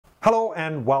Hello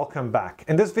and welcome back.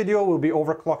 In this video we'll be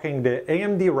overclocking the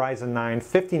AMD Ryzen 9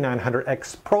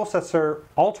 5900X processor,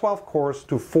 all 12 cores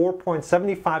to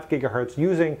 4.75 GHz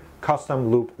using custom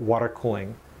loop water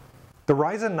cooling. The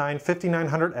Ryzen 9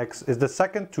 5900X is the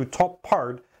second to top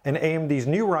part in AMD's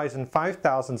new Ryzen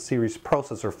 5000 series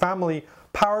processor family,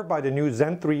 powered by the new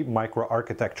Zen 3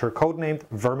 microarchitecture codenamed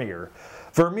Vermeer.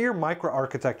 Vermeer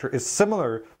microarchitecture is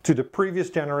similar to the previous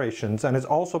generations and is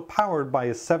also powered by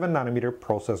a 7nm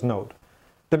process node.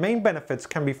 The main benefits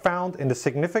can be found in the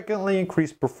significantly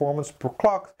increased performance per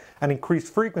clock and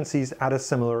increased frequencies at a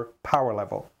similar power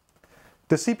level.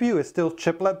 The CPU is still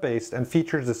chiplet based and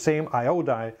features the same I/O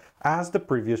die as the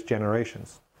previous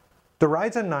generations. The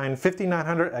Ryzen 9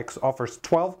 5900X offers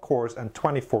 12 cores and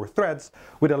 24 threads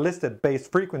with a listed base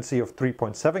frequency of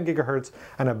 3.7 GHz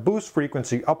and a boost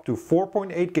frequency up to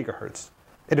 4.8 GHz.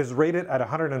 It is rated at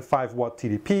 105 watt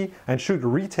TDP and should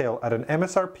retail at an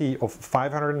MSRP of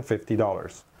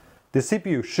 $550. The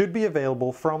CPU should be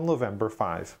available from November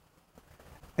 5.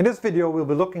 In this video we'll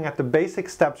be looking at the basic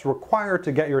steps required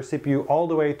to get your CPU all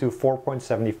the way to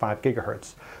 4.75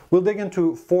 GHz. We'll dig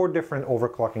into 4 different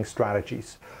overclocking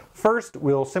strategies. First,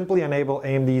 we'll simply enable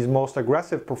AMD's most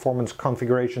aggressive performance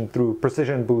configuration through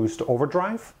Precision Boost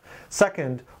Overdrive.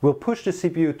 Second, we'll push the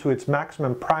CPU to its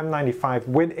maximum Prime 95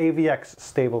 with AVX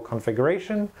stable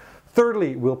configuration.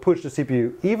 Thirdly, we'll push the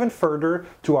CPU even further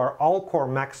to our all-core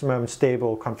maximum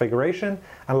stable configuration.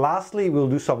 And lastly, we'll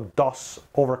do some DOS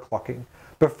overclocking.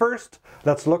 But first,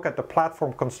 let's look at the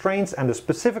platform constraints and the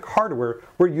specific hardware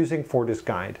we're using for this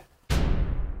guide.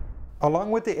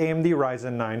 Along with the AMD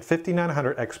Ryzen 9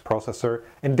 5900X processor,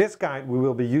 in this guide we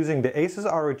will be using the ASUS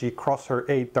ROG Crosshair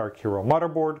 8 Dark Hero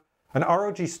motherboard, an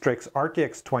ROG Strix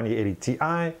RTX 2080 Ti,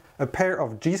 a pair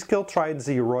of G.Skill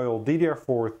Trident-Z Royal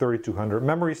DDR4 3200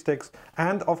 memory sticks,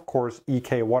 and of course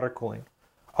EK water cooling.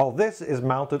 All this is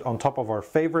mounted on top of our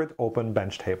favorite open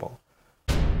bench table.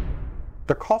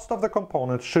 The cost of the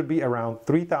components should be around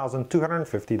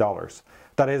 $3,250.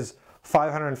 That is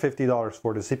 $550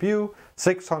 for the CPU,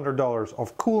 $600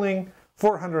 of cooling,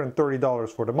 $430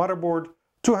 for the motherboard,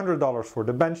 $200 for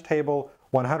the bench table,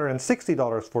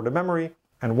 $160 for the memory,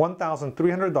 and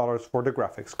 $1,300 for the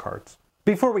graphics cards.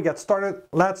 Before we get started,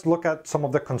 let's look at some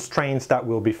of the constraints that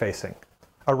we'll be facing.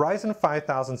 A Ryzen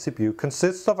 5000 CPU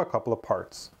consists of a couple of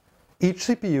parts. Each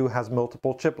CPU has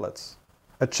multiple chiplets.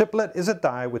 A chiplet is a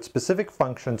die with specific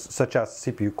functions such as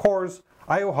CPU cores,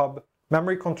 I/O hub,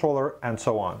 memory controller, and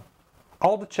so on.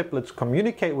 All the chiplets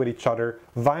communicate with each other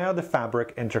via the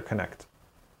fabric interconnect.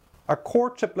 A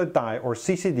core chiplet die, or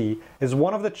CCD, is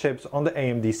one of the chips on the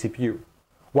AMD CPU.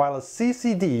 While a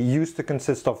CCD used to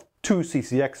consist of 2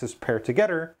 CCXs paired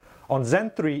together, on Zen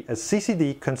 3 a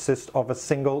CCD consists of a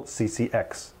single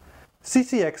CCX.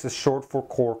 CCX is short for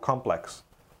core complex.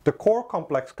 The core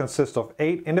complex consists of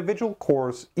 8 individual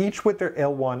cores, each with their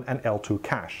L1 and L2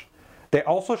 cache. They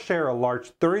also share a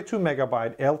large 32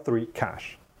 MB L3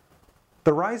 cache.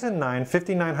 The Ryzen 9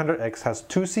 5900X has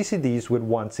 2 CCDs with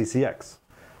 1 CCX.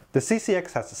 The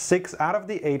CCX has 6 out of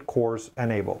the 8 cores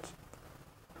enabled.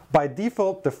 By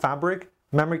default, the fabric,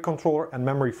 memory controller, and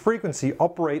memory frequency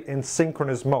operate in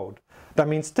synchronous mode. That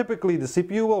means typically the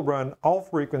CPU will run all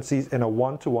frequencies in a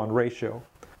 1:1 ratio.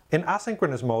 In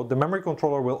asynchronous mode, the memory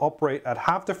controller will operate at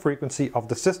half the frequency of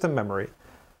the system memory.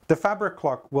 The fabric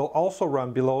clock will also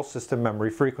run below system memory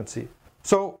frequency.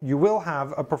 So you will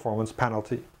have a performance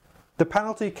penalty. The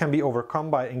penalty can be overcome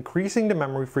by increasing the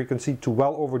memory frequency to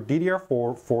well over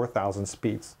DDR4 4000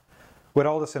 speeds. With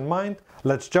all this in mind,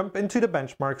 let's jump into the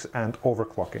benchmarks and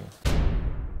overclocking.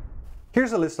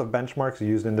 Here's a list of benchmarks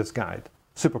used in this guide: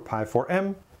 SuperPi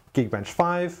 4M, Geekbench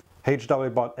 5,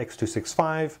 HWBot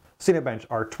X265, Cinebench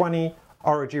R20,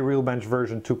 ROG Realbench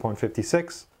version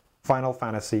 2.56, Final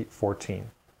Fantasy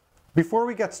 14. Before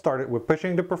we get started with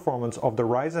pushing the performance of the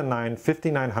Ryzen 9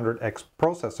 5900X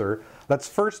processor, let's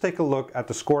first take a look at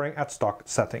the scoring at stock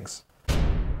settings.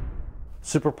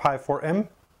 SuperPi 4M,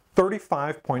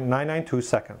 35.992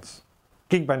 seconds.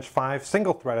 Geekbench 5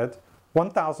 single-threaded,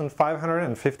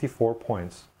 1,554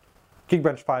 points.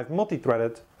 Geekbench 5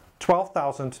 multi-threaded,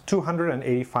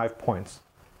 12,285 points.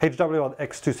 HWBot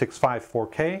X265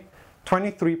 4K,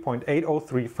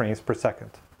 23.803 frames per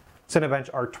second. Cinebench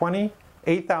R20,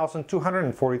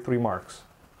 8,243 marks.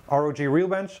 ROG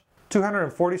Realbench,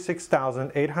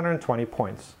 246,820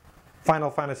 points. Final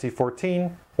Fantasy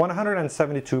 14,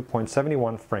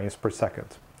 172.71 frames per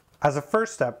second. As a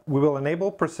first step, we will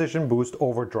enable Precision Boost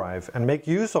Overdrive and make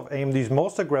use of AMD's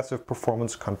most aggressive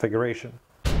performance configuration.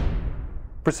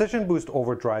 Precision Boost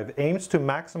Overdrive aims to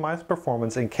maximize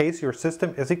performance in case your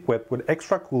system is equipped with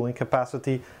extra cooling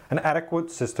capacity and adequate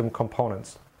system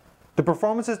components. The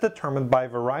performance is determined by a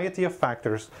variety of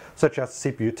factors such as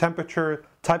CPU temperature,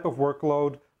 type of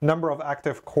workload, number of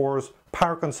active cores,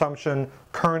 power consumption,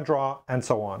 current draw, and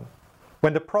so on.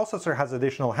 When the processor has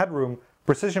additional headroom,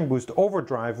 Precision Boost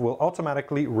Overdrive will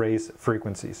automatically raise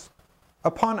frequencies.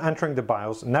 Upon entering the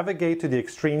BIOS, navigate to the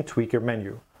Extreme Tweaker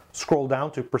menu. Scroll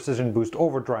down to Precision Boost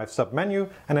Overdrive submenu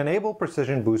and enable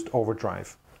Precision Boost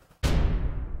Overdrive.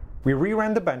 We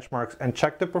reran the benchmarks and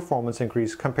checked the performance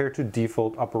increase compared to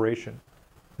default operation.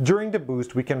 During the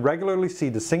boost, we can regularly see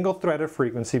the single-threaded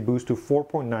frequency boost to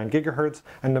 4.9 GHz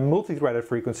and the multi-threaded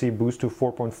frequency boost to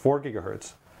 4.4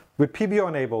 GHz. With PBO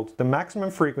enabled, the maximum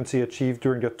frequency achieved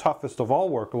during the toughest of all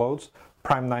workloads,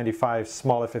 Prime 95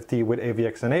 small FFT with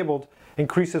AVX enabled,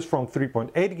 increases from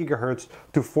 3.8 GHz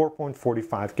to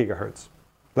 4.45 GHz.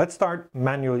 Let's start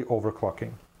manually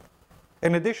overclocking.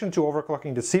 In addition to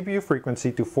overclocking the CPU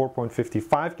frequency to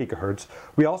 4.55 GHz,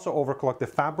 we also overclock the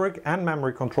fabric and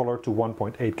memory controller to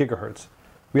 1.8 GHz.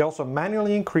 We also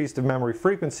manually increase the memory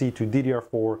frequency to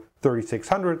DDR4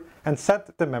 3600 and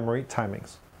set the memory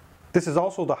timings. This is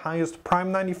also the highest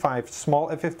Prime 95 small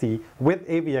FFT with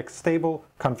AVX stable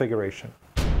configuration.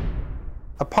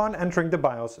 Upon entering the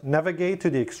BIOS, navigate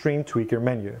to the Extreme Tweaker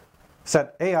menu.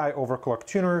 Set AI Overclock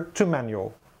Tuner to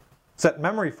manual. Set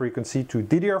memory frequency to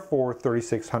DDR4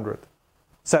 3600.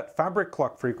 Set fabric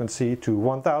clock frequency to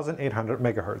 1800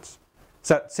 MHz.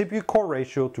 Set CPU core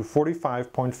ratio to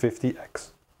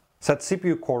 45.50x. Set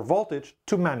CPU core voltage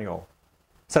to manual.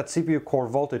 Set CPU core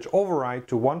voltage override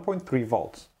to 1.3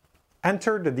 volts.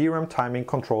 Enter the DRAM timing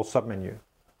control submenu.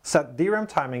 Set DRAM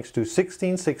timings to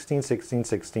 16, 16, 16,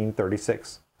 16,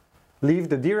 36. Leave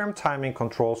the DRAM timing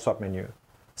control submenu.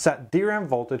 Set DRAM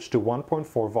voltage to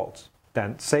 1.4 volts.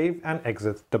 Then save and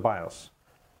exit the BIOS.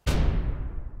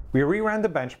 We reran the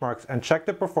benchmarks and checked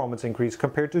the performance increase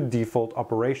compared to default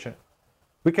operation.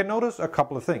 We can notice a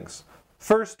couple of things.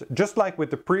 First, just like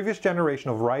with the previous generation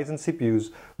of Ryzen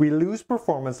CPUs, we lose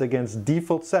performance against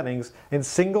default settings in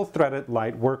single-threaded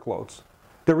light workloads.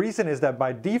 The reason is that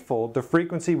by default, the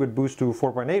frequency would boost to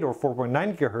 4.8 or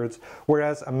 4.9 GHz,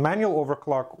 whereas a manual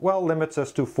overclock, well, limits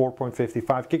us to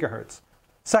 4.55 GHz.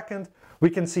 Second, we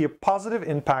can see a positive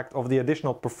impact of the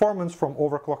additional performance from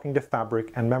overclocking the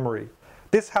fabric and memory.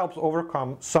 This helps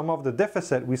overcome some of the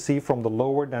deficit we see from the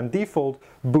lower than default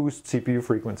boost CPU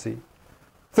frequency.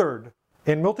 Third,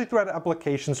 in multi-thread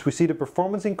applications, we see the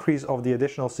performance increase of the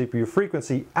additional CPU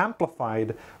frequency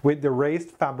amplified with the raised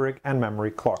fabric and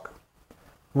memory clock.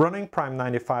 Running Prime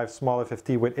 95 small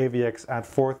FFT with AVX at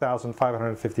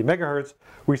 4550 MHz,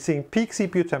 we're seeing peak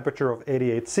CPU temperature of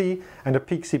 88C and a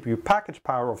peak CPU package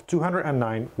power of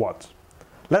 209 watts.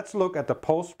 Let's look at the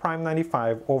post-Prime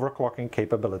 95 overclocking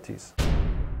capabilities.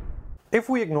 If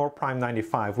we ignore Prime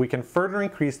 95, we can further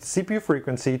increase the CPU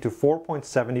frequency to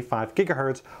 4.75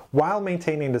 GHz while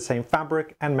maintaining the same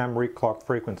fabric and memory clock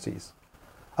frequencies.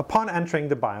 Upon entering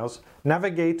the BIOS,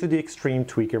 navigate to the Extreme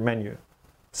Tweaker menu.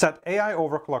 Set AI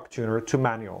Overclock Tuner to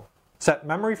manual. Set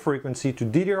memory frequency to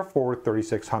DDR4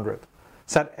 3600.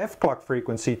 Set F-clock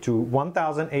frequency to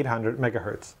 1800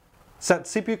 MHz. Set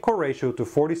CPU core ratio to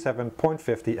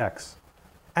 47.50x.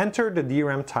 Enter the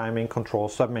DRAM timing control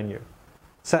submenu.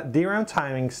 Set DRAM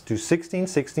timings to 16,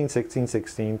 16, 16,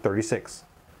 16, 36.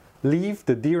 Leave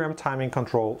the DRAM timing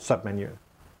control submenu.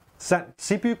 Set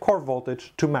CPU core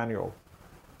voltage to manual.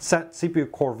 Set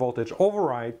CPU core voltage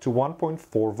override to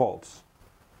 1.4 volts.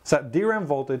 Set DRAM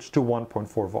voltage to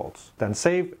 1.4 volts, then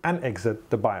save and exit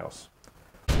the BIOS.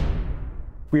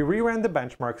 We reran the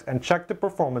benchmarks and checked the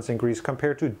performance increase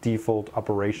compared to default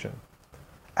operation.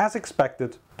 As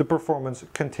expected, the performance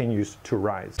continues to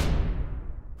rise.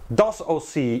 DOS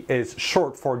OC is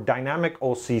short for Dynamic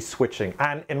OC Switching,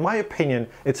 and in my opinion,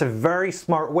 it's a very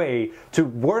smart way to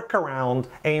work around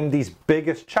AMD's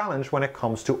biggest challenge when it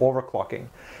comes to overclocking.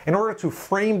 In order to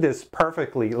frame this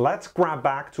perfectly, let's grab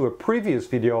back to a previous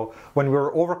video when we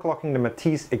were overclocking the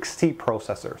Matisse XT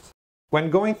processors. When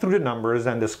going through the numbers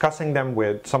and discussing them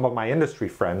with some of my industry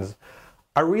friends,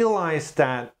 I realized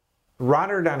that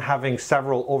rather than having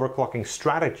several overclocking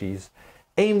strategies,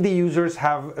 AMD users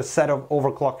have a set of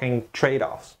overclocking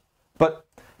trade-offs, but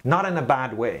not in a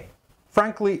bad way.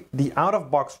 Frankly, the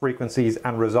out-of-box frequencies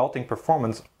and resulting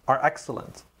performance are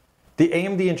excellent. The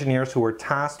AMD engineers who were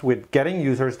tasked with getting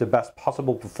users the best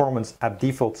possible performance at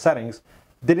default settings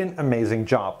did an amazing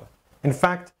job. In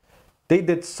fact, they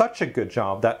did such a good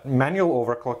job that manual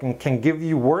overclocking can give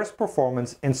you worse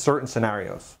performance in certain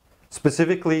scenarios,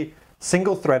 specifically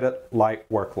single-threaded light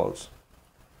workloads.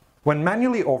 When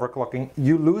manually overclocking,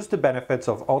 you lose the benefits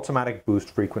of automatic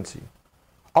boost frequency.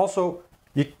 Also,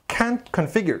 you can't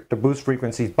configure the boost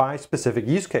frequencies by specific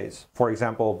use case, for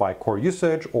example by core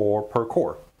usage or per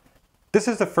core. This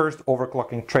is the first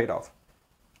overclocking trade-off.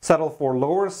 Settle for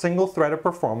lower single-threaded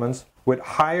performance with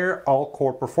higher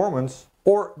all-core performance,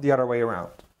 or the other way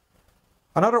around.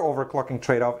 Another overclocking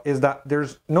trade-off is that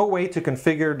there's no way to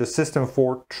configure the system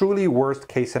for truly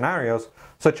worst-case scenarios,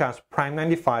 such as Prime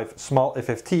 95 small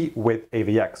FFT with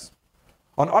AVX.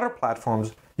 On other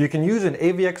platforms, you can use an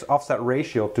AVX offset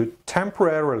ratio to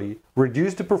temporarily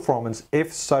reduce the performance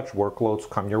if such workloads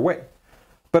come your way.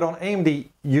 But on AMD,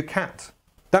 you can't.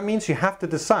 That means you have to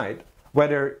decide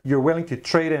whether you're willing to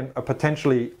trade in a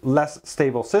potentially less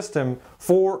stable system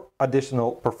for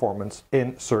additional performance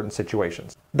in certain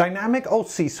situations. Dynamic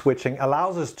OC switching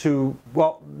allows us to,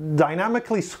 well,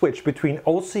 dynamically switch between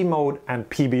OC mode and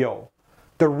PBO.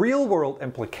 The real-world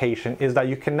implication is that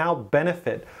you can now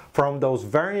benefit from those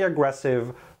very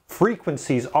aggressive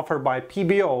frequencies offered by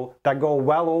PBO that go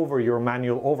well over your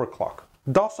manual overclock.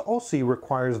 DOS OC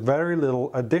requires very little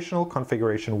additional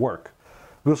configuration work.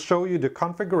 We'll show you the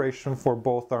configuration for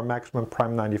both our maximum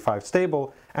Prime 95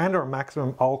 stable and our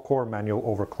maximum all-core manual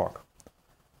overclock.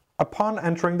 Upon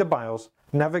entering the BIOS,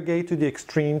 navigate to the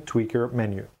Extreme Tweaker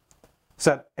menu.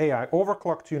 Set AI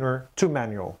Overclock Tuner to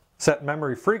Manual. Set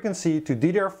memory frequency to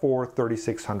DDR4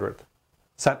 3600.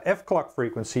 Set F-clock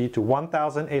frequency to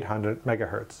 1800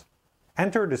 MHz.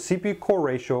 Enter the CPU core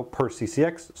ratio per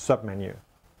CCX submenu.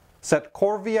 Set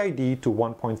core VIII to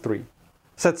 1.3.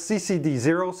 Set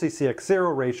CCD0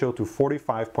 CCX0 ratio to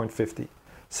 45.50.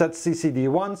 Set CCD1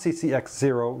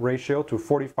 CCX0 ratio to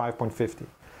 45.50.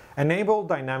 Enable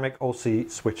dynamic OC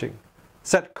switching.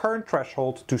 Set current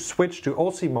threshold to switch to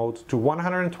OC mode to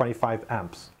 125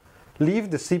 amps.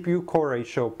 Leave the CPU core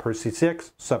ratio per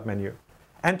CCX submenu.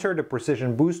 Enter the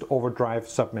Precision Boost Overdrive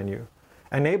submenu.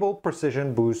 Enable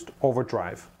Precision Boost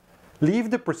Overdrive. Leave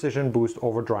the Precision Boost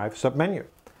Overdrive submenu.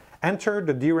 Enter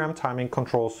the DRAM timing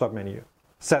control submenu.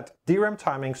 Set DRAM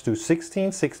timings to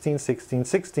 16, 16, 16,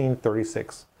 16,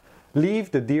 36. Leave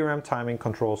the DRAM timing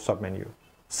control submenu.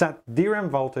 Set DRAM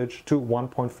voltage to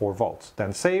 1.4 volts,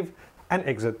 then save and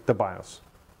exit the BIOS.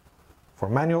 For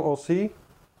manual OC,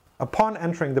 upon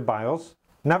entering the BIOS,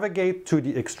 navigate to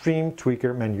the Extreme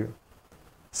Tweaker menu.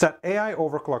 Set AI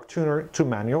Overclock Tuner to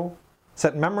Manual.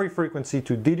 Set memory frequency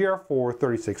to DDR4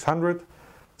 3600.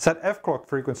 Set F-clock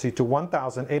frequency to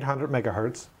 1800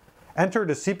 MHz. Enter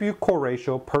the CPU core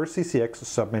ratio per CCX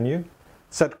submenu.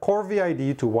 Set core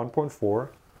VIII to 1.4.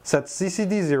 Set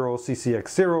CCD0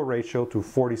 CCX0 ratio to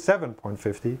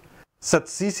 47.50. Set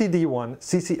CCD1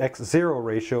 CCX0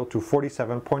 ratio to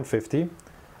 47.50.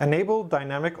 Enable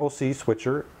Dynamic OC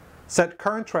Switcher. Set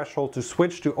current threshold to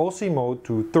switch to OC mode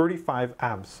to 35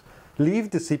 amps.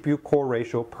 Leave the CPU core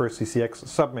ratio per CCX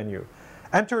submenu.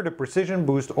 Enter the Precision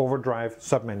Boost Overdrive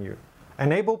submenu.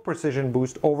 Enable Precision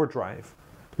Boost Overdrive.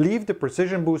 Leave the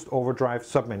Precision Boost Overdrive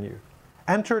submenu.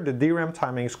 Enter the DRAM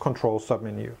timings control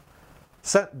submenu.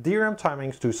 Set DRAM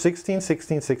timings to 16,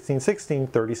 16, 16, 16,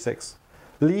 36.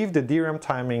 Leave the DRAM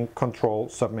timing control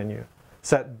submenu.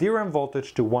 Set DRAM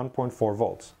voltage to 1.4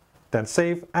 volts. Then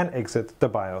save and exit the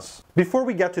BIOS. Before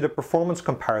we get to the performance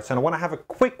comparison, I want to have a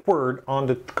quick word on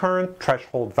the current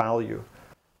threshold value.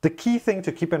 The key thing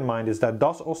to keep in mind is that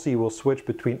DOS OC will switch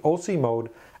between OC mode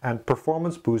and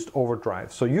performance boost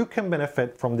overdrive, so you can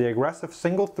benefit from the aggressive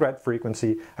single thread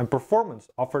frequency and performance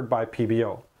offered by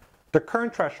PBO. The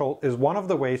current threshold is one of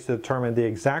the ways to determine the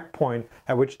exact point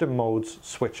at which the modes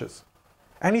switches.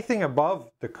 Anything above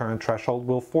the current threshold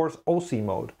will force OC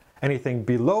mode. Anything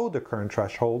below the current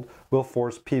threshold will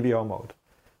force PBO mode.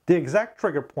 The exact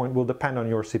trigger point will depend on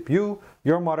your CPU,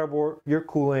 your motherboard, your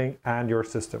cooling, and your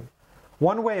system.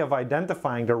 One way of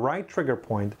identifying the right trigger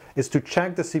point is to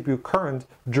check the CPU current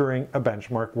during a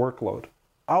benchmark workload.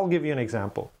 I'll give you an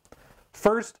example.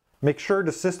 First, make sure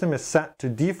the system is set to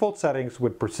default settings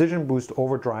with Precision Boost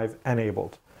Overdrive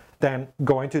enabled. Then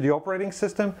go into the operating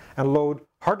system and load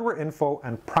Hardware Info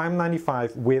and Prime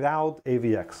 95 without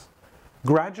AVX.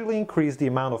 Gradually increase the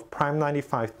amount of Prime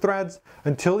 95 threads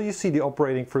until you see the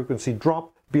operating frequency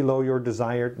drop below your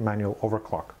desired manual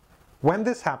overclock. When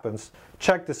this happens,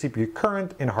 check the CPU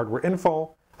current in Hardware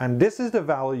Info, and this is the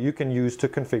value you can use to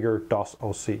configure DOS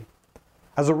OC.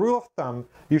 As a rule of thumb,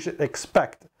 you should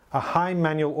expect a high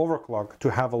manual overclock to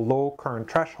have a low current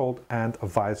threshold and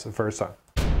vice versa.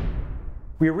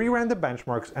 We reran the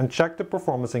benchmarks and checked the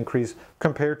performance increase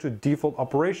compared to default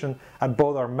operation at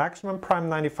both our maximum Prime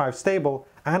 95 stable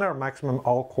and our maximum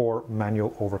all-core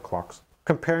manual overclocks.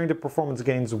 Comparing the performance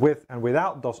gains with and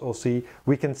without DOS OC,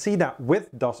 we can see that with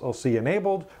DOS OC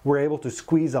enabled, we're able to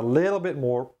squeeze a little bit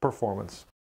more performance.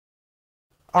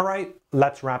 Alright,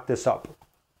 let's wrap this up.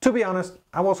 To be honest,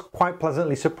 I was quite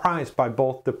pleasantly surprised by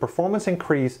both the performance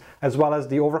increase as well as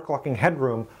the overclocking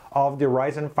headroom of the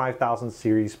Ryzen 5000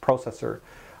 series processor.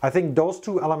 I think those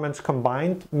two elements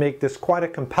combined make this quite a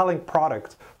compelling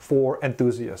product for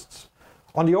enthusiasts.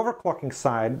 On the overclocking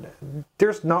side,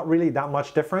 there's not really that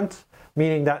much difference,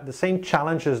 meaning that the same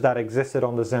challenges that existed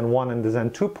on the Zen 1 and the Zen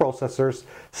 2 processors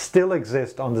still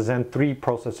exist on the Zen 3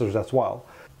 processors as well.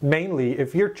 Mainly,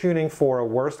 if you're tuning for a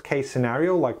worst case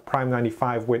scenario like Prime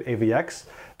 95 with AVX,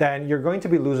 then you're going to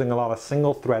be losing a lot of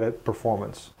single-threaded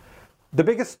performance. The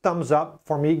biggest thumbs up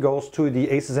for me goes to the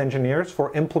ASUS engineers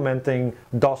for implementing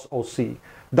DOS OC.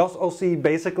 DOS OC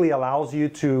basically allows you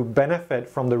to benefit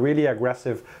from the really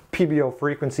aggressive PBO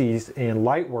frequencies in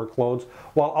light workloads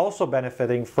while also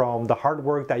benefiting from the hard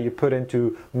work that you put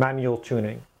into manual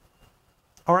tuning.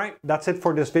 Alright, that's it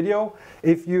for this video.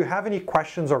 If you have any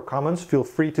questions or comments, feel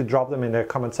free to drop them in the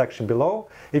comment section below.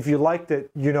 If you liked it,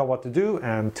 you know what to do,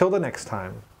 and till the next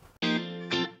time.